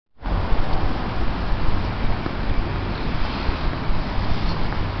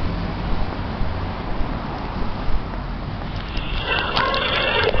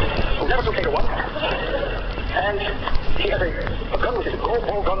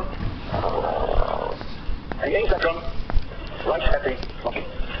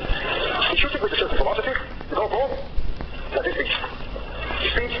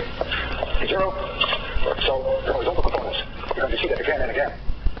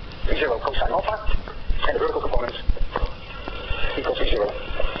V0 cosine alpha, and the vertical component equals V0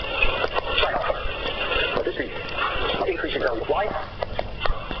 sine alpha. Let this be my increasing value of y,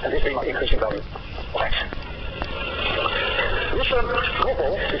 and this be my increasing value of x. This golf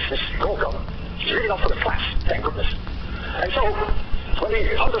ball, this golf gun, is really not for the flats, thank goodness. And so, when we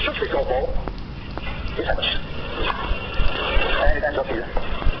undershoot this golf ball, this happens. And it ends up here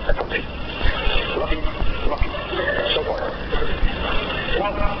at point P. Lucky, so far.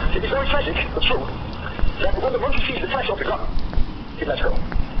 Now, it is very tragic, but true, that when the monkey sees the flash of the gun, it lets go.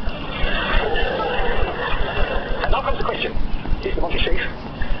 And now comes the question, is the monkey safe,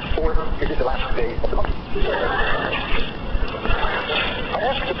 or is it the last day of the monkey? I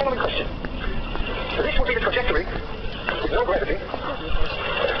ask the following question. This would be the trajectory with no gravity,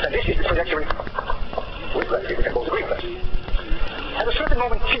 and this is the trajectory with gravity. We can both agree with that. At a certain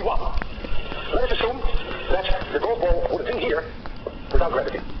moment t1, let us assume that the golf ball would have been here without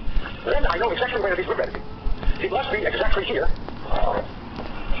gravity. Then I know exactly where it is with gravity. It must be exactly here,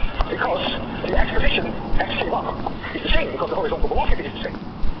 because the x position, xt1, is the same because the horizontal velocity is the same.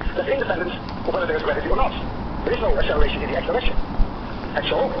 That's independent of whether there is gravity or not. There is no acceleration in the x direction. And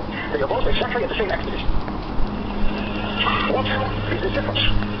so, they are both exactly at the same x position. What is this difference?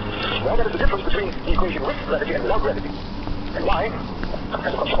 Well, that is the difference between the equation with gravity and without gravity. And y,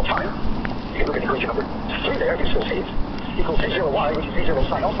 as a function of time, you can look at equation number 3 there, you still see it, equals v0y, which is v0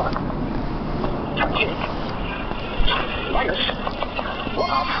 sine alpha, times t, minus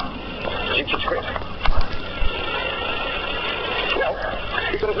 1/2 gt squared. Well,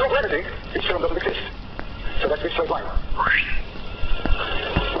 if there is no gravity, this term doesn't exist. So that's this straight line.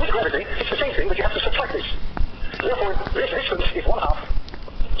 With gravity, it's the same thing, but you have to subtract this. Therefore, this distance is 1/2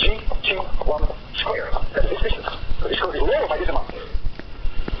 gt1 squared. That is this distance. So this curve is lower by this amount.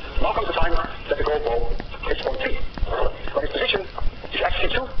 Now comes the time that the golf ball hits point P. When its position is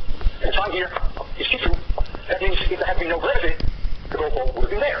xt2, and the time here is t2, that means if there had been no gravity, the golf ball would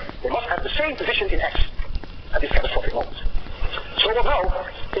have been there. They must have the same position in x at this catastrophic moment. So what now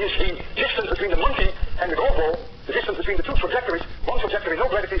is the distance between the monkey and the golf ball, the distance between the two trajectories, one trajectory no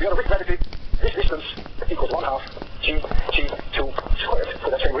gravity, the other with gravity, this distance equals 1/2 gt2 squared for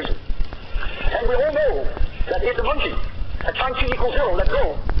that same reason. And we all know that if the monkey at time t equals 0 let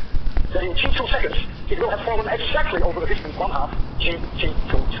go, then in t2 seconds it will have fallen exactly over the distance 1/2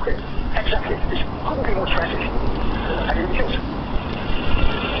 gt2 squared. Exactly. This couldn't be more tragic. And it kills.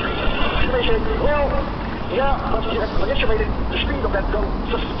 You may say, well, yeah, but you have manipulated the speed of that gun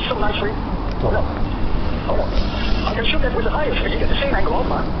just so nicely. Oh no. Oh no. I can shoot that with a higher speed at the same angle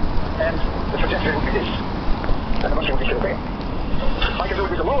alpha, and the trajectory would be this. And the monkey would be killed there. I can do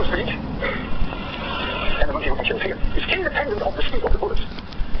it with a lower speed, and the monkey would be killed here. It's independent of the speed of the bullet.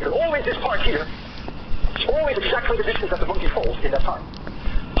 Because always this part here, it's always exactly the distance that the monkey falls in that time.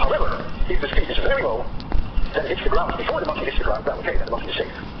 However, if the speed is very low, then it hits the ground before the monkey hits the ground, well, okay, then the monkey is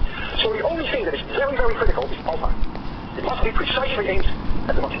safe. So the only thing that is very, very critical is alpha. It must be precisely aimed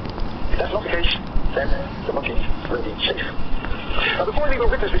at the monkey. If that's not the case, then the monkey will be safe. Now before we go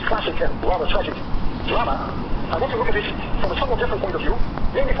witness this classic and rather tragic drama, I want to look at this from a somewhat different point of view,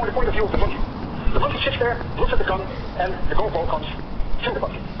 namely from the point of view of the monkey. The monkey sits there, looks at the gun, and the golf ball comes to the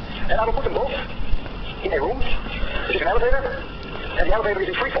monkey. And I will put them both in a room, which is an elevator, and the elevator is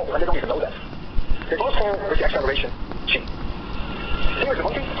in free fall, and they don't even know that. They both fall with the acceleration g. Here is the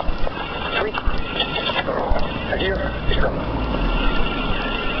monkey, 3, and here is the gun.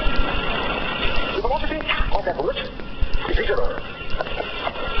 The velocity of that bullet is v0.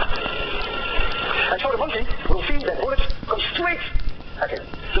 And so the monkey will see that bullet come straight at him.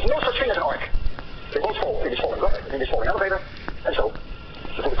 There's no such thing as an arc. They both fall in this falling elevator, and so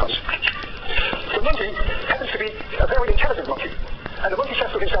the bullet comes. The monkey happens to be a very intelligent monkey, and the monkey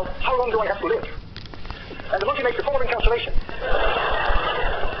says to himself, how long do I have to live? And the monkey makes the following calculation.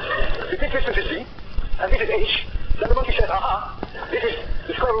 If this distance is d, and this is h, then the monkey says, aha, this is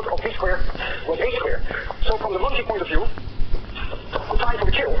the square root of v squared was a squared. So from the monkey point of view, the time for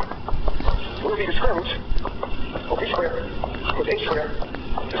the kill will be the square root of v squared was a squared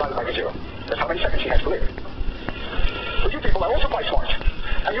divided by v0. That's how many seconds he has to live. But you people are also quite smart.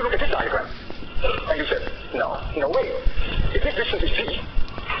 And you look at this diagram, and you said, no way. If this distance is d,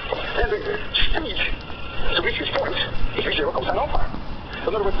 then the speed to reach this point is v0 cosine alpha.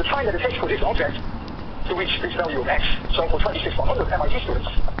 In other words, the time that it takes for this object to reach this value of x, so for 26100 MIT students,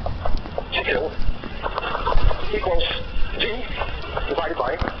 to kill equals g divided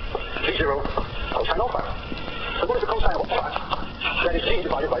by v0 cosine alpha. So what is the cosine of alpha? That is g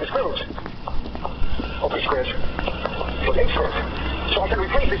divided by the square root of v squared plus a squared. So I can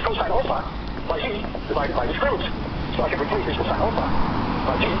replace this cosine alpha by g divided by the square root. So I can replace this cosine alpha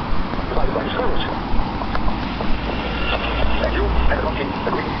by G divided by the square root. And you and the monkey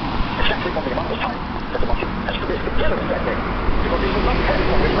agree exactly on the amount of time that the monkey has to live together in that day. Because they will not depend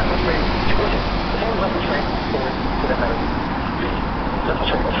on which reference frame is working. The following reference frame, or for that matter, the reference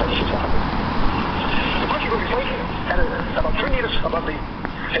frame of 3600. The monkey will be placed at about 3 meters above the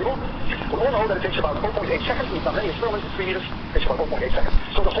table. We all know that it takes about 4.8 seconds. We've done many experiments at 3 meters. It takes about 4.8 seconds.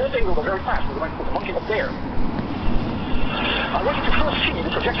 So the whole thing will go very fast. We're going to put the monkey up there. I want you to first see the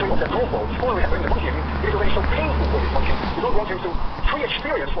trajectory of that golf ball before we bring the monkey in. It is already so painful for this monkey. We don't want him to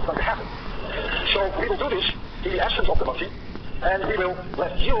pre-experience what's going to happen. So we will do this in the absence of the monkey, and I will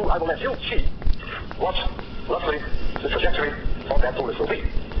let you see what roughly the trajectory of that bullet will be.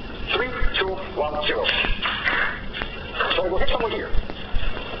 3, 2, 1, 0. So it will hit somewhere here.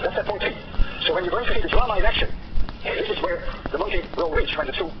 That's at point P. So when you're going to see the drama in action, this is where the monkey will reach when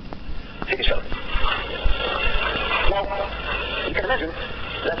the two hit each other. Now, you can imagine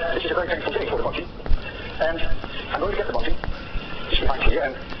that this is a very painful day for the monkey. And I'm going to get the monkey. He's behind here,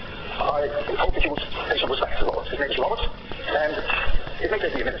 and I hope that you would pay some respect to Robert. His name is Robert, and it may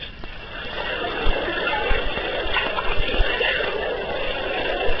take me a minute.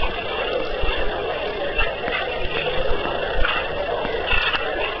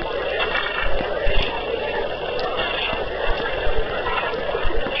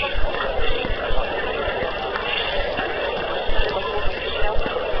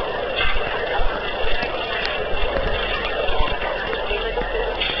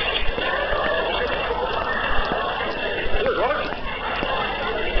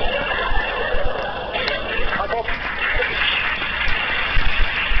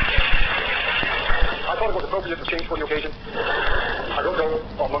 For the occasion. I don't go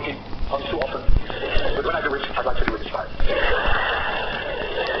on monkey hunts too often, but when I do it, I'd like to do it this time.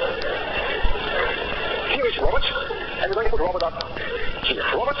 Here is Robert, and we're going to put Robert up here.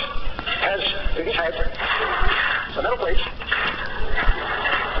 Robert has in his hand a metal plate,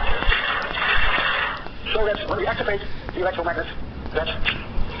 so that when we activate the electromagnet, that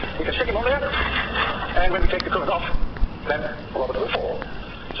we can stick him on there, and when we take the current off, then Robert will fall.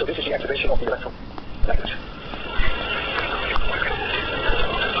 So this is the activation of the electromagnet.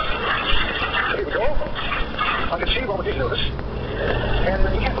 Here we go. I can see Robert is nervous. And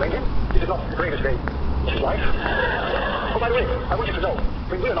you can't blame him. This is not the greatest day of his life. Oh, by the way, I want you to know,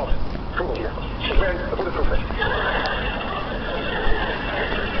 we are not cruel here. She's wearing a bulletproof vest.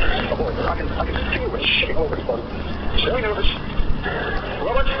 Oh boy, I can feel him shaking all over his body. He's very nervous.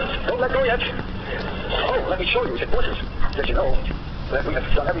 Robert, don't let go yet. Oh, let me show you. It's important that you know that we have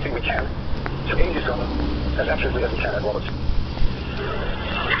done everything we can to aim this gun as accurately as we can at Robert.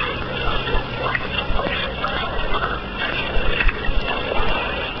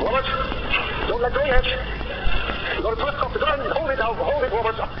 Robert, don't let go yet. You're going to twist off the gun. Hold it now. Hold it,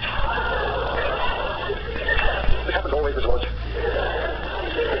 Robert. This happens always with Robert.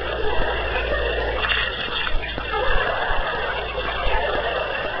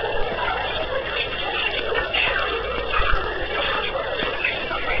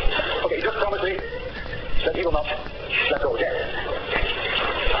 Okay, he just promised me that he will not let go again.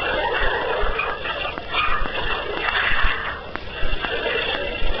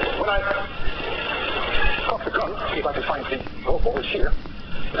 If I can find the golf ball is here,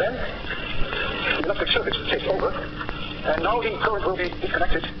 then the electric circuit takes over, and now the current will be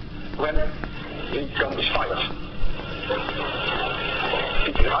disconnected when the gun is fired.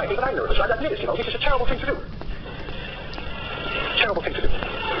 Even I'm nervous. I admit it, you know, this is a terrible thing to do. Terrible thing to do.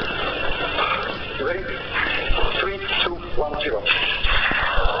 You ready? 3, 2, 1, 0.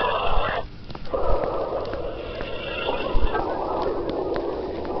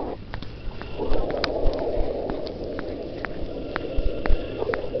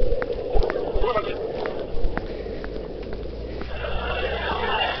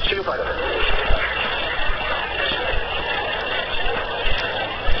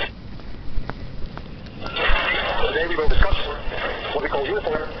 Today we will discuss what we call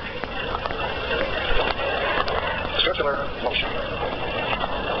uniform circular motion.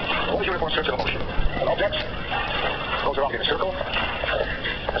 What is uniform circular motion? An object goes around in a circle,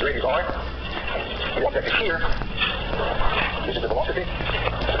 as radius r. The object is here. This is the velocity,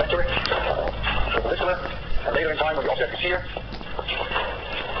 the vector, perpendicular, and later in time when the object is here,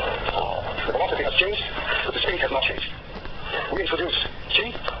 the velocity has changed, but the speed has not changed. We introduce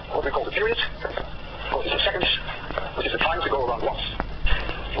t, what we call the period, because this is seconds, which is the time to go around once.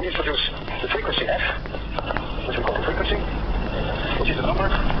 We introduce the frequency f, which we call the frequency, which is the number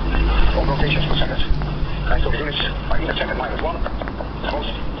of rotations per second. And so the units are either second minus 1,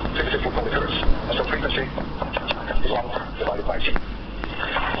 most primitive would call it hertz. And so frequency is 1 divided by t.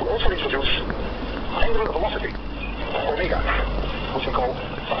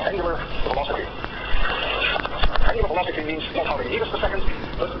 means not how many meters per second,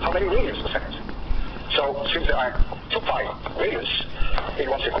 but how many radians per second. So since there are 2 pi radians in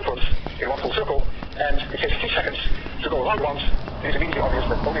one circumference, in one full circle, and it takes 3 seconds to go around once, it is immediately obvious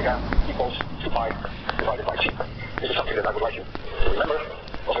that omega equals 2 pi divided by c. This is something that I would like you to remember.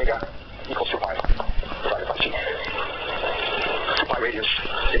 Omega equals 2 pi divided by c. 2 pi radians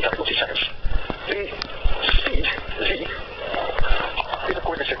in capital T seconds. The speed, z, is of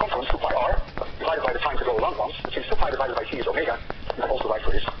course the circumference, 2 pi r, divided by the time to go around once. Since 2 pi divided by c is omega, you can also write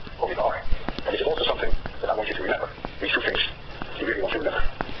for this omega r. And this is also something that I want you to remember. These 2 things you really want to remember.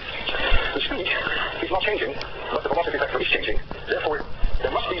 The speed is not changing, but the velocity vector is changing. Therefore,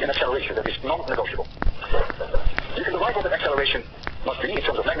 there must be an acceleration that is non-negotiable. You can derive what that acceleration must be in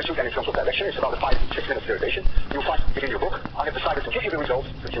terms of magnitude and in terms of direction. It's about a 5-6 minute derivation. You'll find it in your book. I have decided to give you the results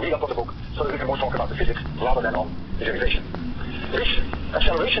that you read up on the book so that we can more talk about the physics rather than on the derivation. This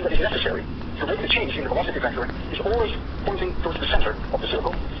acceleration that is necessary to make the change in the velocity vector is always pointing towards the center of the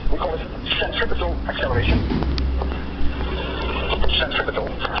circle. We call it centripetal acceleration. Centripetal.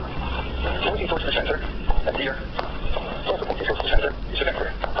 Pointing towards the center, and here, also pointing towards the center, is a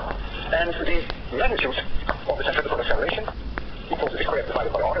vector. And the magnitude of the centripetal acceleration equals v squared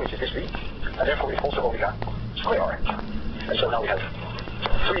divided by r, which is this v, and therefore it's also omega square r. And so now we have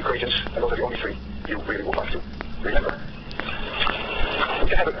 3 equations, and those are the only 3 you really would like to remember. We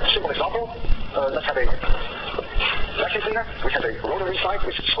can have a simple example. Let's have a vacuum cleaner, which has a rotor inside,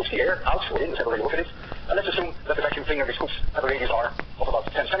 which scoops the air out or in, let's have a regular look at it. And let's assume that the vacuum cleaner scoops at a radius r of about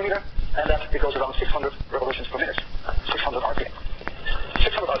 10 centimeter, and that it goes around 600 revolutions per minute, 600 RPM.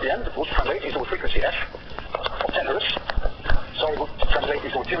 600 RPM would translate into a frequency f of 10 hertz, so it would translate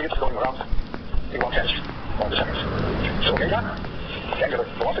into a period going around in 1/10 of the second. So omega, the angular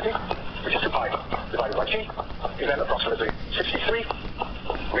velocity, which is 2 pi divided by c, is then approximately 63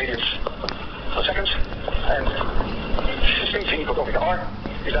 radians per second, and speed v equals omega r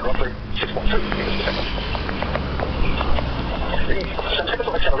is then roughly 6.3 meters per second. The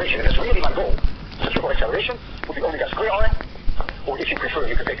centripetal acceleration is really my goal. Centripetal acceleration would be omega square r, or if you prefer,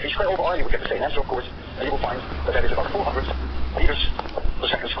 you can take v squared over r, you will get the same answer, of course, and you will find that that is about 400 meters per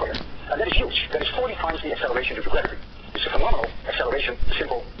second squared. And that is huge. That is 40 times the acceleration due to gravity. It's a phenomenal acceleration, a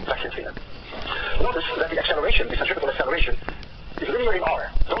simple vacuum cleaner. Notice that the acceleration, the centripetal acceleration, is linear in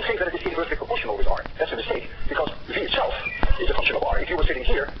r. Don't think that it is inversely proportional with r. That's a mistake, because v itself is a function of r. If you were sitting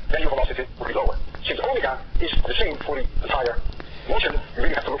here, then your velocity would be lower. Since omega is the same for the entire motion, you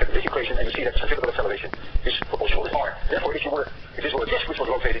really have to look at this equation and you see that centripetal acceleration is proportional with r. Therefore, if this were a disk which was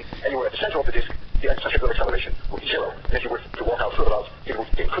rotating and you were at the center of the disk, the centripetal acceleration would be 0. And if you were to walk out further out, it would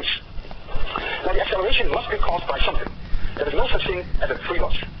increase. Now, the acceleration must be caused by something. There is no such thing as a free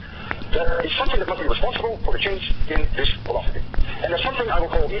lunch. There is something that must be responsible for the change in this velocity. And there's something I will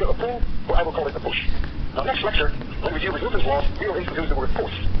call either a pull or I will call it a push. Now, next lecture, when we deal with Newton's laws, we will introduce the word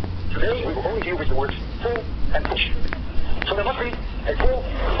force. Today, we will only deal with the words pull and push. So there must be a pull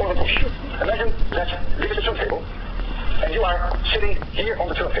or a push. Imagine that this is a turntable, and you are sitting here on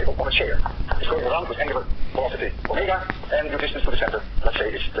the turntable, on a chair. It's going around with angular velocity omega, and your distance to the center, let's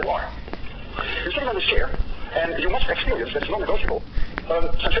say, is the r. You're sitting on this chair, and you must experience, that's non-negotiable,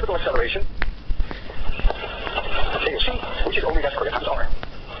 centripetal acceleration, AOC, which is omega squared times r.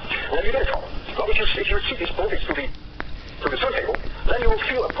 Where do you get it from? Well, if your seat is bolted to the turntable, then you will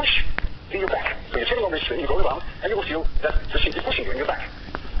feel a push in your back. So you're sitting on this thing, you go around, and you will feel that the seat is pushing you in your back.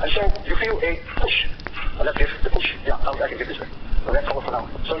 And so you feel a push. And that's the push. Yeah, I can get this way. So that's all for now.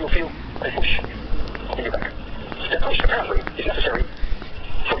 So you'll feel a push in your back. That push, apparently, is necessary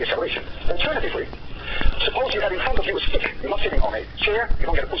for the acceleration. Alternatively, suppose you have in front of you a stick. You're not sitting on a chair, you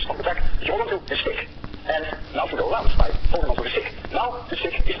don't get a push from the back, you hold onto the stick. And now you go around by holding onto the stick. Now the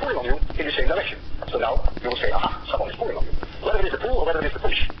stick is pulling on you in the same direction. So now you will say, aha, someone is pulling on you. Whether it is the pull or whether it is the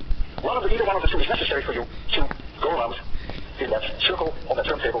push. Either one of the two is necessary for you to go around in that circle on that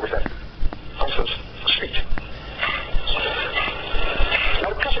turntable with that constant speed. Now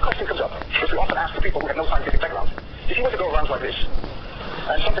the classic question comes up, which we often ask to people who have no scientific background. If you were to go around like this,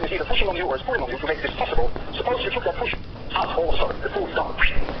 and something is either pushing on you or is pulling on you to make this possible, suppose you took that push out all of a sudden, the pull is gone.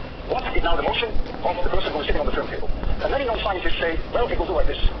 What is now the motion of the person who is sitting on the turntable? And many non-scientists say, well, it will do like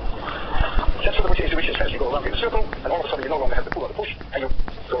this. That's sort of what your intuition says. You go around in a circle, and all of a sudden you no longer have the pull or the push, and you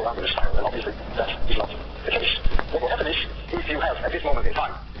go around in a spiral. And obviously, that is not the case. What will happen is, if you have, at this moment in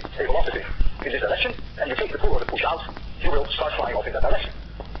time, a velocity in this direction, and you take the pull or the push out, you will start flying off in that direction.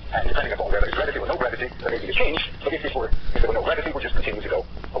 And depending upon whether it's gravity or no gravity, there may be a change, but if there were no gravity, we just continue to go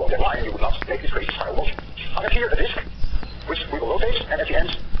along that line, you would not make this crazy spiral motion. I have here a disk, which we will rotate, and at the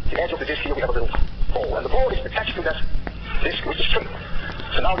edge of the disk here, we have a little ball, and the ball is attached to that disk with the string.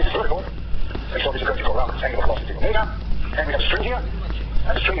 So now this is vertical, and so this is going to go around its angular velocity omega, And we have a string here,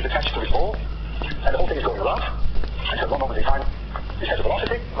 and the string is attached to this ball, and the whole thing is going around. And so at one moment in time, this has a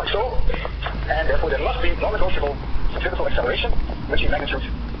velocity, like so, and therefore there must be non-negotiable centrifugal acceleration, which in magnitude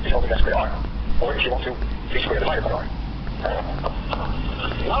is omega squared r, or if you want to, v squared divided by r.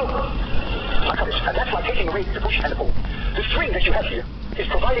 Now, I got this, and that's like taking away the push and the pull. The string that you have here is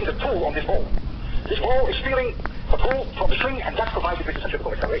providing the pull on this ball. This ball is feeling a pull from the string, and that's provided with the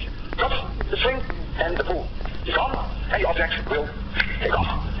centrifugal acceleration. Cut the string, and the pull is gone, and the object will take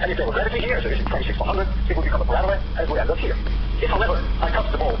off. And if there were gravity here, so this is 26,100, it will become a parabola, and it will end up here. If, however, I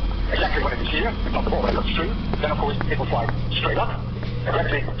cut the ball exactly when it is here, not the ball when I cut the string, then of course it will fly straight up, and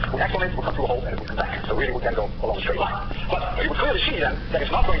gravity will act on it, will come through a hole, and it will come back. So really we can go along a straight line. But you would clearly see then that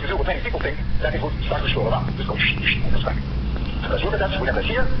it's not going to do what many people think, that it would start to swirl around. Just go and goes back. So let's look at that. We have that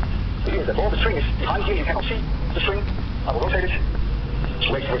here. Here is the ball. The string is behind here. You cannot see the string. I will rotate it.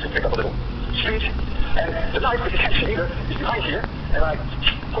 Wait for it to pick up a little speed. And the knife, which you can't see either, is behind here. And when I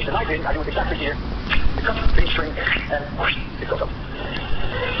push the knife in, I do it exactly here. You cut the string, and it goes up.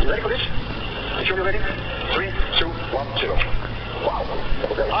 You ready for this? Make sure you're ready. 3, 2, 1, 0. Wow. That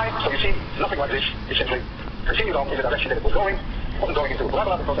was very high. So you see, nothing like this. It simply continued on in the direction that it was going. It wasn't going into a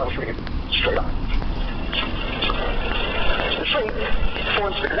parabola because I was shooting it straight up. The string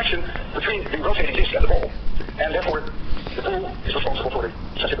forms the connection between the rotating disc and the ball, and therefore the pull is responsible for the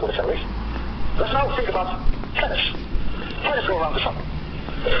centrifugal acceleration. Let's now think about planets. Planets go around the sun.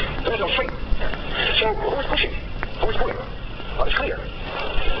 There is no string. So who is pushing? Who is pulling? Well, it's clear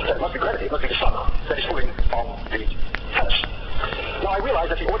that it must be gravity. It must be the sun that is pulling on the planets. Now I realize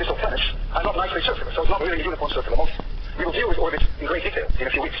that the orbits of planets are not nicely circular, so it's not really a uniform circular motion. We will deal with orbits in great detail in a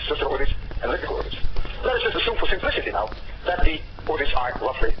few weeks, circular orbits and elliptical orbits. Let us just assume for simplicity now that the orbits are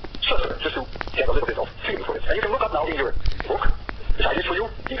roughly circular, just to get a little bit of feeling for it. And you can look up now in your book, which I did for you,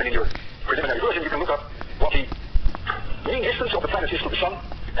 even in your preliminary version, you can look up what the mean distance of the planet is to the sun,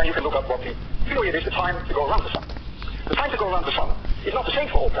 and you can look up what the period is, the time to go around the sun. The time to go around the sun is not the same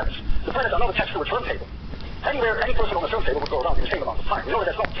for all planets. The planets are not attached to a turntable. Anywhere, any person on a turntable would go around in the same amount of time. You know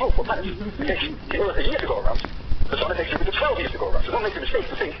that's not true for planets. It takes the Earth a year to go around. The sun takes Jupiter 12 years to go around. So don't make the mistake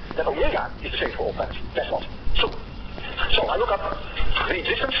to think that omega is the same for all planets. That's not true. So I look up the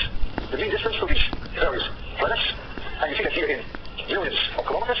distance, the mean distance to these various planets, and you see that here in units of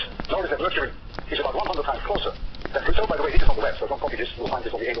kilometers. Notice that Mercury is about 100 times closer than Pluto. By the way, this is on the web, so don't copy this. You'll find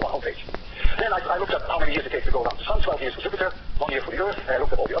this on the AO1 homepage. Then I looked up how many years it takes to go around the sun. 12 years for Jupiter, 1 year for the Earth, and I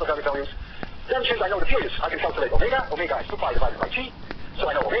looked at all the other values. Then since I know the periods, I can calculate omega. Omega is 2 pi divided by t, so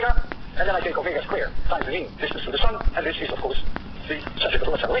I know omega. And then I take omega squared times the mean distance to the sun, and this is, of course, the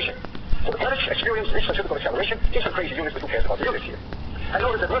centrifugal acceleration. So the planets experience this centrifugal acceleration. It's a crazy unit, but who cares about the units here? And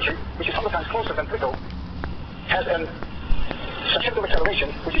notice that Mercury, which is 100 times closer than Pluto, has a centrifugal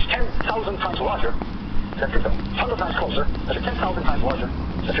acceleration which is 10,000 times larger than Pluto. 100 times closer has a 10,000 times larger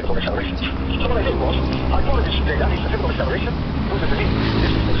centrifugal acceleration. So what I did was, I plotted this data, this centrifugal acceleration, versus the mean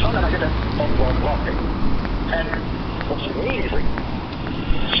distance to the sun, and I did that on log paper. And what immediately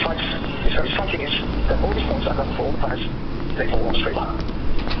strikes, is very striking, is that all these points are done for all the planets, they fall on a straight line.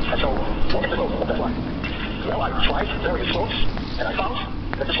 And so, what is the slope of that line? Well, I tried various slopes, and I found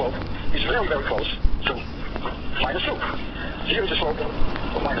that the slope is very, very close to minus 2. Here is the slope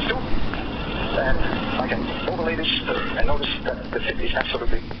of minus 2, and I can overlay this and notice that the fit is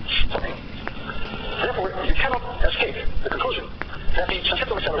absolutely stunning. Therefore, you cannot escape the conclusion that the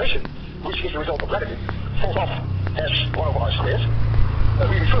centrifugal acceleration, which is the result of gravity, falls off as 1 over r squared.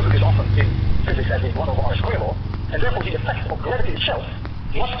 We refer to this often in physics as the 1 over r square law, and therefore the effect of gravity itself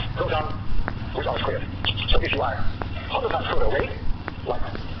must go down with r squared. So if you are 100 times further away, like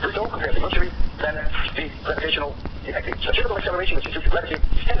Pluto compared to Mercury, then the gravitational, the centrifugal acceleration, which is due to gravity,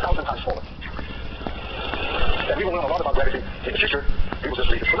 is 10,000 times smaller. And we will learn a lot about gravity in the future. We will just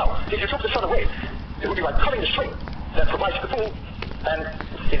leave it for now. If you took the sun away, it would be like cutting the string that provides the pull, and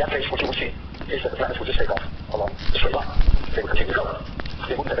in that case what you would see is that the planets would just take off along the straight line. They would continue going.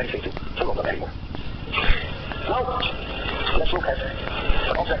 They wouldn't have anything to pull on them anymore. Now, let's look at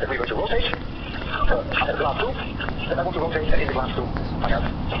an object that we're going to rotate. I have a glass tube that I want to rotate, and in the glass tube I have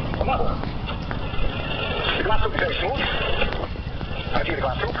a marble. The glass tube is very smooth. I have here the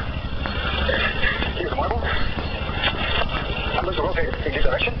glass tube. Here's the marble. I'm going to rotate it in this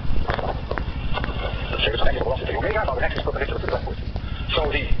direction. Let's say it's an angular velocity omega, now the next is perpendicular to the leftward.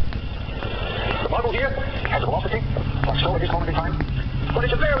 So the marble here has a velocity, like so at this moment in time, but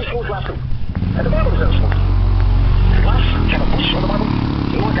it's a very smooth glass tube. And the marble is very smooth. The glass cannot push on the marble,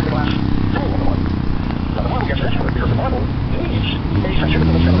 nor can the glass pull on the marble. Now the marble gets rescued because the marble needs a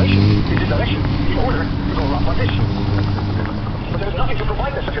centrifugal acceleration in this direction in order to go around like this. But there is nothing to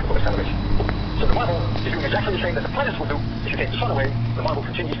provide that centrifugal acceleration. So the marble is doing exactly the same that the planets would do you take the sun away, the marble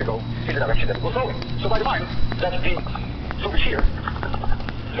continues to go in the direction that it was going. So by the time that the tube is here,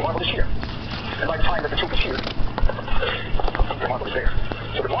 the marble is here. And by the time that the tube is here, the marble is there.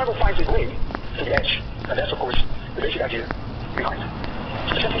 So the marble finds its way to the edge. And that's, of course, the basic idea behind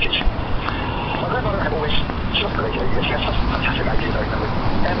the centrifuge. My grandmother had always, she was a great lady, and she had such fantastic ideas, I remember.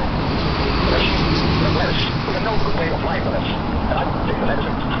 And she learned lettuce with a no good way of flying the lettuce. And I would take the lettuce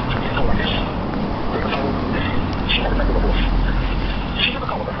and go like this. She had a method of course. She took a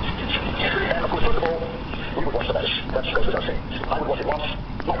color. And of course, first of all, we would wash the lettuce. That goes without saying. I would wash it once,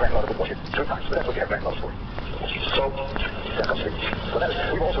 my grandmother would wash it 3 times, but that's what we have grandmothers for. So, that comes through. But lettuce,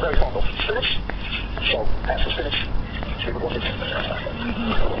 we were also very fond of spinach. So, as for spinach, she would wash it.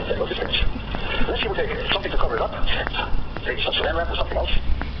 That goes to spinach. Then she would take something to cover it up, maybe some saran wrap or something else,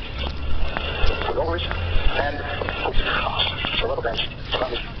 put it over it, and put a rubber band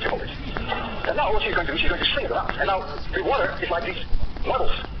around it to hold it. And now what she's going to do, she's going to string it around. And now the water is like these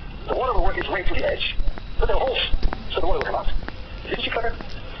models. The water will work its way to the edge, but there are holes, so the water will come out. Isn't she clever?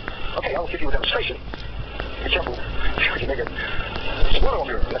 Okay, I'll give you a demonstration. Be careful. You may get water on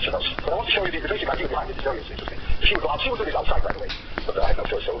your lecture notes. But I want to show you the basic idea behind it. It's very interesting. She would go out. She would do this outside, by the way. But I have no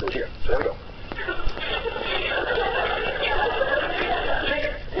choice, so we'll do it here. So there we go.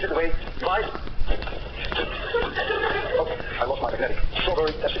 This is the way you buy. Oh, I lost my magnetic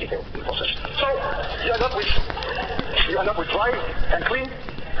strawberry. That's the detail in the process. So you end up with dry and clean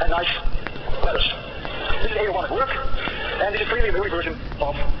and nice lettuce. This is A01 at work, and this is clearly an early version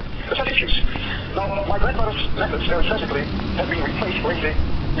of the centrifuge. Now, my grandmother's methods very classically have been replaced lately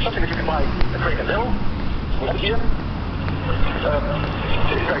with something that you can buy at Crate and Barrel. We have it here.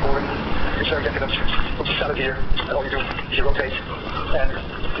 It is very boring. It's very decadent. Put your salad here, and all you do is you rotate, and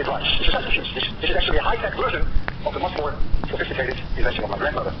it runs. It's a centrifuge. This is actually a high-tech version of the much more sophisticated invention of my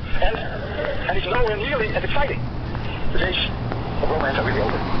grandmother. And it's nowhere nearly as exciting. The days of romance are really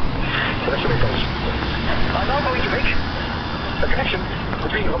over. So that's the way it goes. I'm now going to make a connection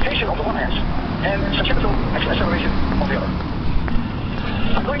between rotation on the one hand and centripetal acceleration on the other.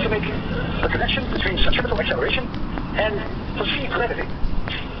 I'm going to make a connection between centripetal acceleration and perceived gravity.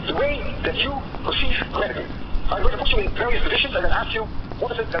 The way that you perceive gravity. I'm going to put you in various positions and then ask you,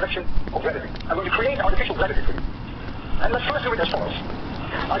 what is the direction of gravity? I'm going to create artificial gravity for you. And let's first do it as follows.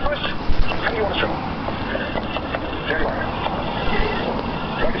 I first hang you on a string. There you are.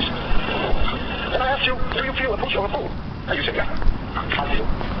 Like this. Then I ask you, do you feel a push or a pull? And you say, yeah, I feel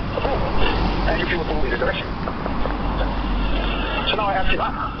a pull. And you feel a pull in this direction. So now I ask you,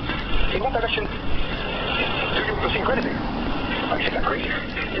 in what direction do you perceive gravity? I think I'm crazy.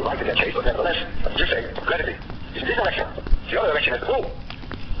 You're right in that case, but nevertheless, you say gravity is in this direction. The other direction is the pull.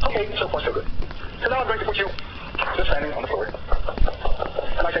 Okay, so far so good. So now I'm going to put you just standing on the floor.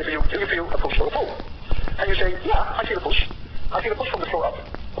 And I say to you, do you feel a push or a pull? And you say, yeah, I feel a push. I feel a push from the floor up.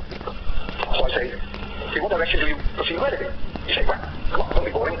 So I say, in what direction do you perceive gravity? You say, well, come on, don't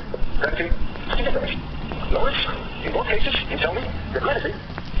be boring. Gravity is in this direction. Notice, in both cases, you tell me that gravity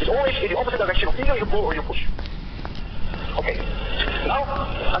is always in the opposite direction of either your pull or your push. Okay, now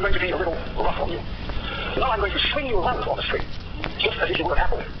I'm going to be a little rough on you. Now I'm going to swing you around on the string, just as if you were an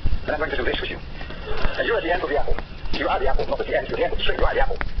apple. And I'm going to do this with you. And you're at the end of the apple. You are the apple, not at the end. You're the end of the string. You are the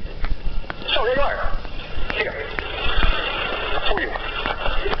apple. So there you are. Here. For you.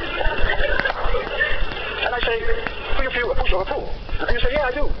 And I say, do you feel a push or a pull? And you say, yeah,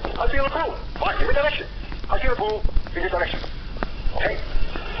 I do. I feel a pull. Fine, in this direction. I feel a pull in this direction. Okay?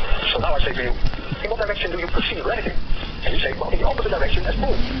 So now I say to you, in what direction do you perceive gravity? And you say, well, in the opposite direction as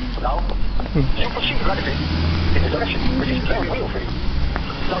pull. So now, you perceive gravity in this direction, which is very real for you.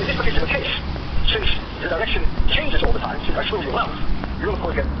 Now, in this particular case, since the direction changes all the time, since I swing you around, you'll of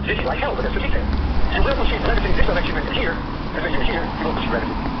course get dizzy like hell, but that's the detail. You will perceive gravity in this direction when you're here, and when you're here, you will perceive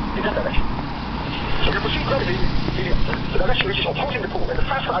gravity in that direction. So you perceive gravity in the direction which is opposing the pull, and the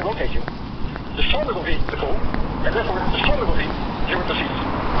faster I rotate you, the stronger will be the pull, and therefore the stronger will be your perceived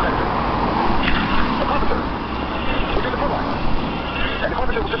gravity. A carpenter will do the pull line, and the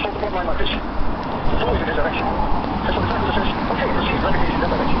carpenter will just hold the pull line like this. The pull is in this direction. And so the carpenter says, okay, perceived gravity is in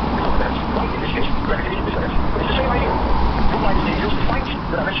that direction. The carpenter has right in this case, gravity is in this direction. But it's the same idea. Pull line is being used to find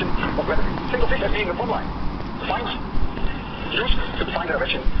the direction of gravity. Think of this as being a pull line. Find, used to define the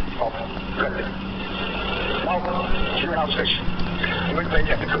direction of gravity. Now, you're in outer space. You're going to play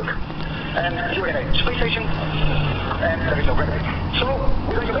Captain Kirk. And you're in a space station, and there is no gravity. So,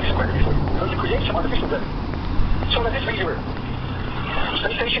 we're going to make some gravity for you. We're going to create some artificial gravity. So that this means your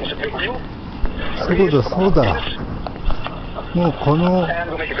space station is a big wheel. そうだそうだ。もうこの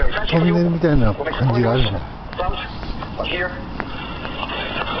トンネルみたいな感じがあるね。Here.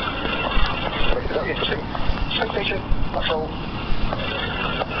 Very interesting. space station, like so,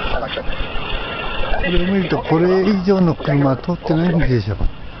 and like so. これ見るとこれ以上の車は通ってないんでしょ。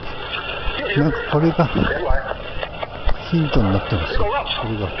なんかこれがヒントになってますよ。こ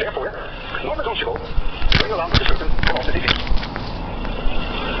れが。 non-negotiable, bring around the certain velocity v.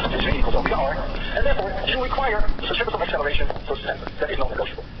 It's v equals OPR, and therefore you require centrifugal acceleration for center. That is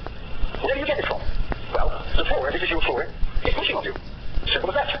non-negotiable. Where do you get it from? Well, the floor, this is your floor, is pushing on you.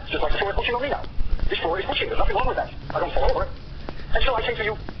 Simple as that. Just like the floor is pushing on me now. This floor is pushing. There's nothing wrong with that. I don't fall over. And so I say to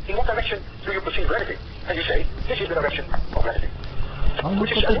you, in what direction do you perceive gravity? And you say, this is the direction of gravity. あの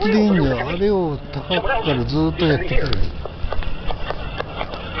形でいいんだよ。あれを高くからずっとやってくれる。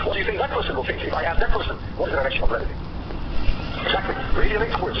 What do you think that person will think if I ask that person what is the direction of gravity? Exactly.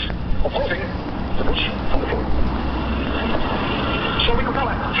 Radially upwards, opposing the push from the floor. So we could now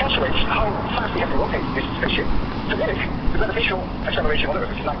calculate how fast we have to rotate this spaceship to mimic the gravitational acceleration on Earth,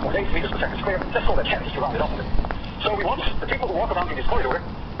 which is 9.8 meters per second squared. Let's call that 10 just to round it off a bit. So we want the people who walk around in this corridor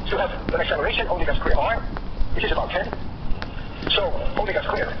to have an acceleration omega squared r, which is about 10. So omega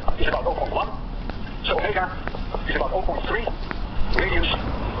squared is about 0.1. So omega is about 0.3 radians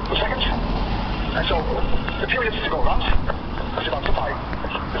per second. And so the period to go around is about 2 pi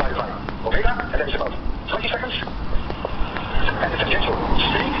divided by omega, and that is about 20 seconds. And the tangential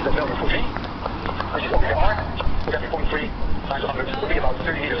speed, the value for v, which is omega r, would have 0.3 times 100, would be about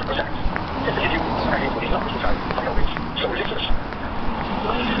 30 meters per second. Just to give you an idea for these numbers, which I know it's so ridiculous.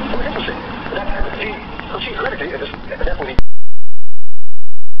 So it's interesting that the perceived gravity is therefore the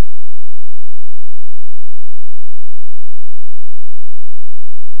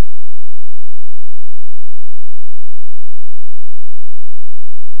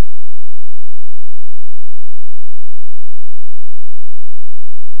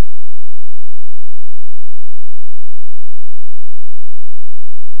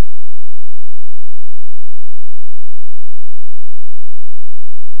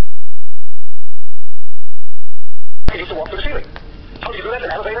to walk to the ceiling. How do you do that?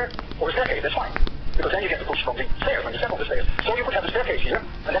 An elevator or a staircase? That's fine. Because then you get the push from the stairs when you step on the stairs. So you could have the staircase here,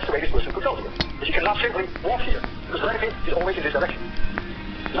 and that's the way this person could go here. But you cannot simply walk here, because gravity is always in this direction.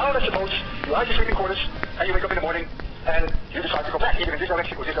 Now let's suppose you are in your sleeping quarters, and you wake up in the morning, and you decide to go back either in this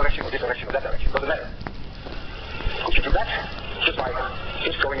direction, or this direction, or this direction, or that direction. Doesn't matter. Could you do that? Just by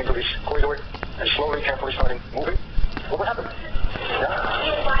just going into this corridor, and slowly, carefully starting moving? What would happen?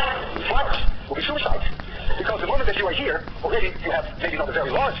 Yeah? Flight will be suicide. Because the moment that you are here, already you have maybe not a very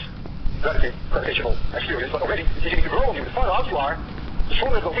large gravitational experience, but already it's beginning to grow on you. The farther out you are, the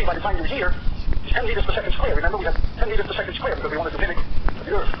stronger it will be by the time you're here. It's 10 meters per second square. Remember, we have 10 meters per second square because we wanted to mimic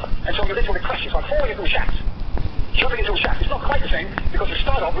the Earth. And so you literally crash. It's like falling into a shaft. Jumping into a shaft. It's not quite the same because you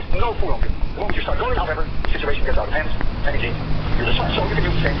start off with no pull on you. The moment you start going, however, the situation gets out of hand, and indeed, you decide. So you can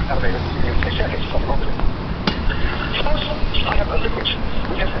use the same elevator, you can use the same staircase, nothing wrong with it. Suppose I have a liquid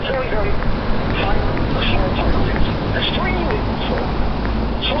which has very, very fine or small particles in it. Extremely small.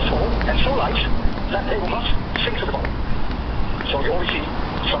 So small and so light that they will not sink to the bottom. So you only see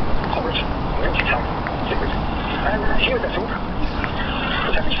some covered, empty tank liquid. And here is the tube,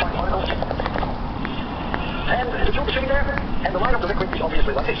 which has these fine particles. And the tube is sitting there, and the line of the liquid is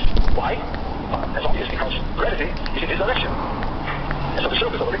obviously like this. Why? Well, that's obvious because gravity is in this direction. And so the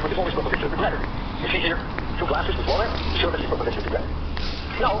surface of the liquid is always perpendicular to gravity. You see here, two glasses with water, the surface is perpendicular to gravity.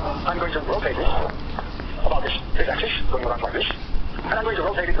 Now, I'm going to rotate this about this axis, going around like this. And I'm going to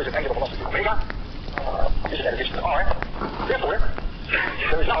rotate it with an angular velocity omega. This is energy to r. Therefore,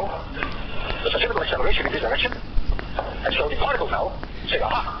 there is now a centrifugal acceleration in this direction. And so the particles now say,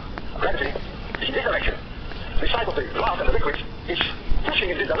 aha, gravity is in this direction. The side of the glass and the liquid is pushing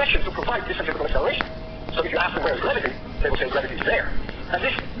in this direction to provide this centrifugal acceleration. So if you ask them where is gravity, they will say gravity is there. And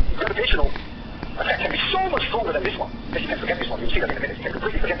this gravitational effect can be so much stronger than this one that you can forget this one. You'll see that in a minute. You can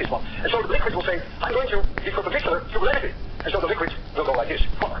completely forget this one. And so the liquid will say, I'm going to be perpendicular to gravity. And so the liquid will go like this.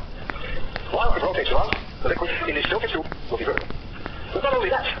 While it rotates around, the liquid in this silky tube will be vertical. But not only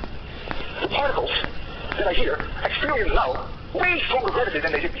that, the particles that are here experience now way stronger gravity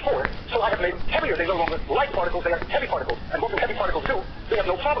than they did before. So I have made heavier. They're no longer light particles, they are heavy particles. And what do heavy particles do? They have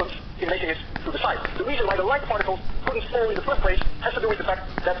no problems in making it to the side. The reason why the light particles couldn't fall in the first place has to do with the fact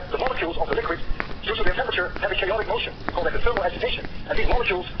that the molecules of the liquid, due to their temperature, have a chaotic motion. We call that the thermal agitation. And these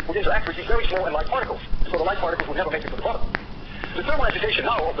molecules would interact with these very small and light particles. So the light particles would never make it to the bottom. The thermal agitation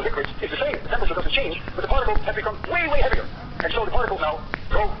now of the liquid is the same. The temperature doesn't change, but the particles have become way, way heavier. And so the particles now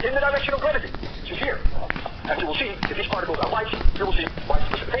go in the direction of gravity, which is here. And you will see, if these particles are white, you will see white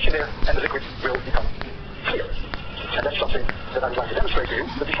precipitation there, and the liquid will become clear. And that's something that I would like to demonstrate to you.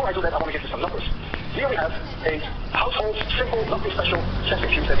 But before I do that, I want to give you some numbers. Here we have a household, simple, nothing special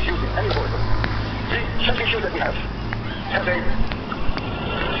sensing fuse that is used in any laboratory. The centrifuge that we have has a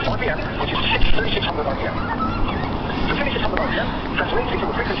RPM, which is 3600 RPM. The 3600 RPM translates into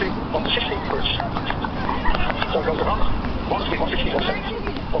a frequency of 60 Hz. So it goes around 160 or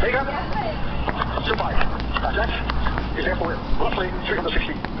 70. Omega to 5. And that is therefore roughly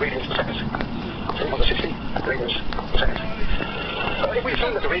 360 radians per second. 360 radians per second. If we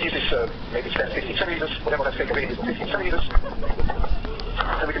assume that the radius is maybe 10, 15 centimeters, whatever, let's take a radius of 15 centimeters,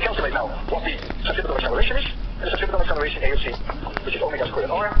 then we can calculate now what the centripetal acceleration is. And the centripetal acceleration, AOC, which is omega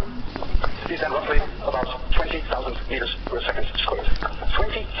squared r, is then roughly about 20,000 meters per second squared.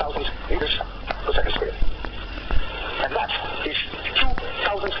 20,000 meters per second squared. And that is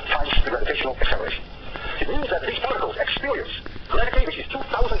 2,000 times the gravitational acceleration. It means that these particles experience gravity which is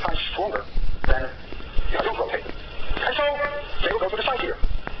 2,000 times stronger than if I don't rotate. And so they will go to the side here.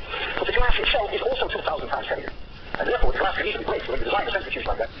 But the glass itself is also 2,000 times heavier. And therefore the glass can easily break. So when you design a centrifuge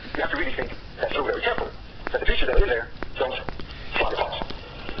like that, you have to really think that through very carefully. That the pieces that are in there don't fly apart.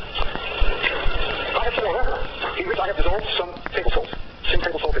 I have some water in which I have dissolved some table salt. Same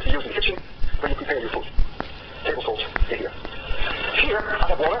table salt that you use in the kitchen when you prepare your food. Table salt in here. Here I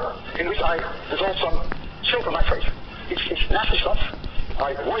have water in which I dissolve some silver nitrate. It's nasty stuff.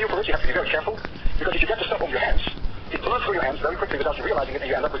 I warn you for it, you have to be very careful, because if you get the stuff on your hands, it burns through your hands very quickly without you realizing it, and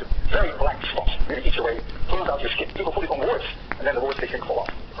you end up with a very black spot. Really eats away, burns out your skin. People put it on warts, and then the warts they think fall off.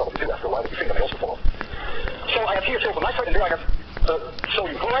 You probably do after a while, but your finger may also fall off. So I have here silver nitrate, and there I have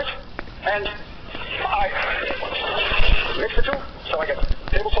sodium chloride, and I mix the two, so I get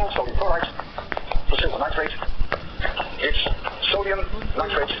table salt, sodium chloride, for silver nitrate. It's sodium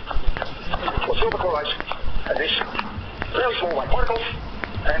nitrate for silver chloride, and this very small white particles,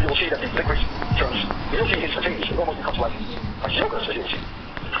 and you will see that the liquid turns milky instantaneously. It almost becomes like yogurt, as you will see.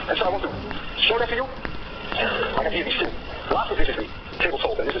 And so I want to show that to you. I have here these two glasses. This is the table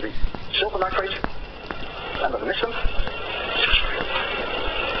salt, and this is the silver nitrate. I'm going to mix them. I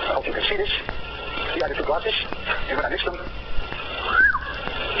hope you can see this. Here are the two glasses, and when I mix them,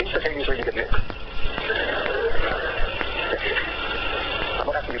 instantaneously you get milk. I'm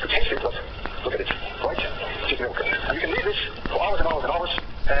not asking you to taste it, but look at it, right? It's milk. And you can leave this for hours and hours and hours,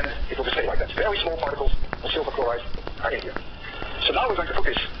 and it will just stay like that. Very small particles of silver chloride are in here. So now we're going to put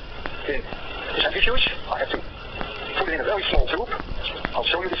this in the centrifuge. I have to put it in a very small tube. I'll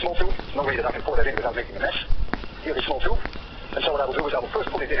show you the small tube. There's no way that I can pour that in without making a mess. Here is a small tube. And so what I will do is I will first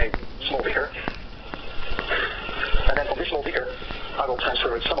put it in a small beaker. And then from this small beaker, I will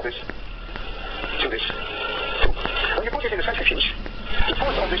transfer some of it to this tube. When you put it in the centrifuge, the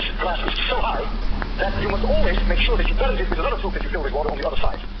force on this glass is so high that you must always make sure that you balance it with another tube that you fill with water on the other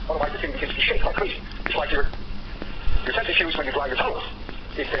side. Otherwise the thing begins to shake like crazy. It's like your centrifuge when you dry your towels.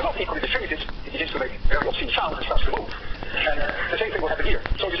 If they're not equally distributed, it begins to make very obscene sounds and starts to move. And the same thing will happen here.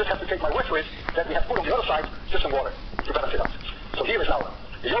 So you just have to take my word for it that we have put on the other side just some water to balance it out. So here is now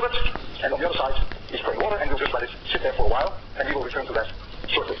the yogurt, and on the other side is plain water, and we'll just let it sit there for a while, and we will return to that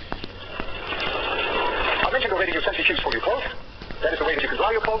shortly. I mentioned already your centrifuge for your clothes. That is the way that you can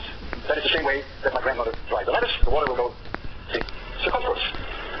dry your clothes. That is the same way that my grandmother dried the lettuce. The water will go the circumference.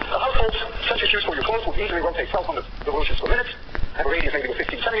 A household centrifuge for your clothes would easily rotate 1200 revolutions per minute, have a radius maybe of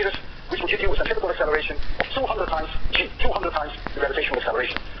 15 centimeters, which will give you a centripetal acceleration of 200 times g, 200 times the gravitational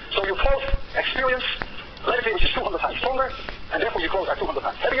acceleration. So your clothes experience gravity which is 200 times stronger, and therefore your clothes are 200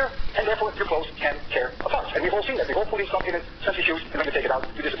 times heavier, and therefore your clothes can tear apart. And we've all seen that. We've all put stuff in a centrifuge, and when you take it out,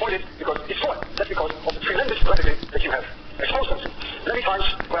 you're disappointed because it's gone. That's because of the tremendous gravity that you have exposed them to. Many times,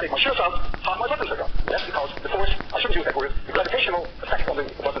 when I take my shirts out, half my buttons are gone. That's because the force, I shouldn't use that word, the gravitational effect on the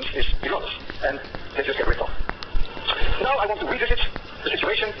buttons is enormous, and they just get ripped off. Now I want to revisit the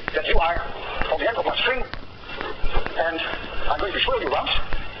situation that you are on the end of my string, and I'm going to swirl you around.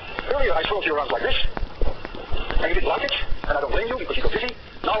 Earlier I swirled you around like this, and you didn't like it, and I don't blame you because you got dizzy.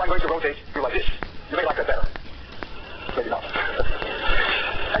 Now I'm going to rotate you like this. You may like that better. Maybe not.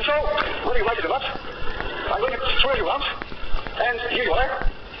 And so, whether you like it or not, I'm going to swirl you around, and here you are.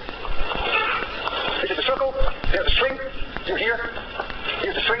 This is the circle, there's the string, you're here,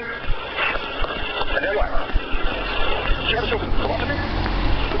 here's the string, and there you are. So you have a certain velocity,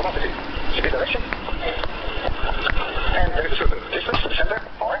 the velocity is in this direction, and there is a certain distance to the center,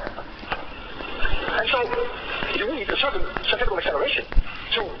 r. And so, you need a certain centripetal acceleration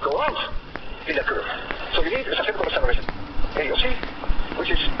to go around in that curve. So you need a centripetal acceleration, AOC, which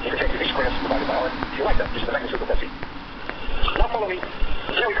is, you can take the v squared divided by r, if you like that. This is the magnitude of that v. Now follow me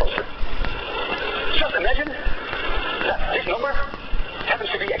very closely. Just imagine that this number happens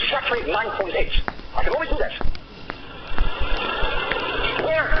to be exactly 9.8. I can only do that.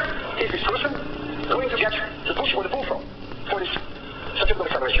 Where is this person going to get the push or the pull from for this centripetal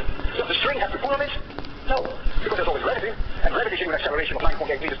acceleration? Does the string have to pull on it?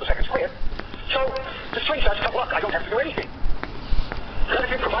 meters per second squared. So the string says, tough luck, I don't have to do anything.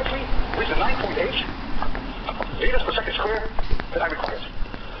 Gravity provides me with the 9.8 meters per second squared that I required.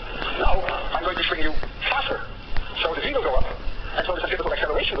 Now I'm going to swing you faster. So the v will go up, and so the centripetal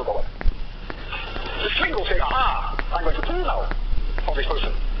acceleration will go up. The string will say, aha, I'm going to pull now on this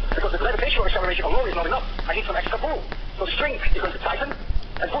person. Because the gravitational acceleration alone is not enough. I need some extra pull. So the string is going to tighten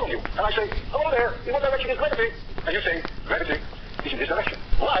and pull on you. And I say, hello there, in what direction is gravity? And you say, gravity is in this direction.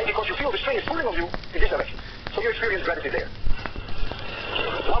 Why? Because you feel the string is pulling on you in this direction. So you experience gravity there.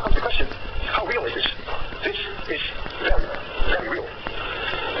 Now comes the question, how real is this? This is very, very real.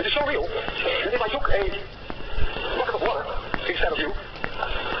 It is so real that if I took a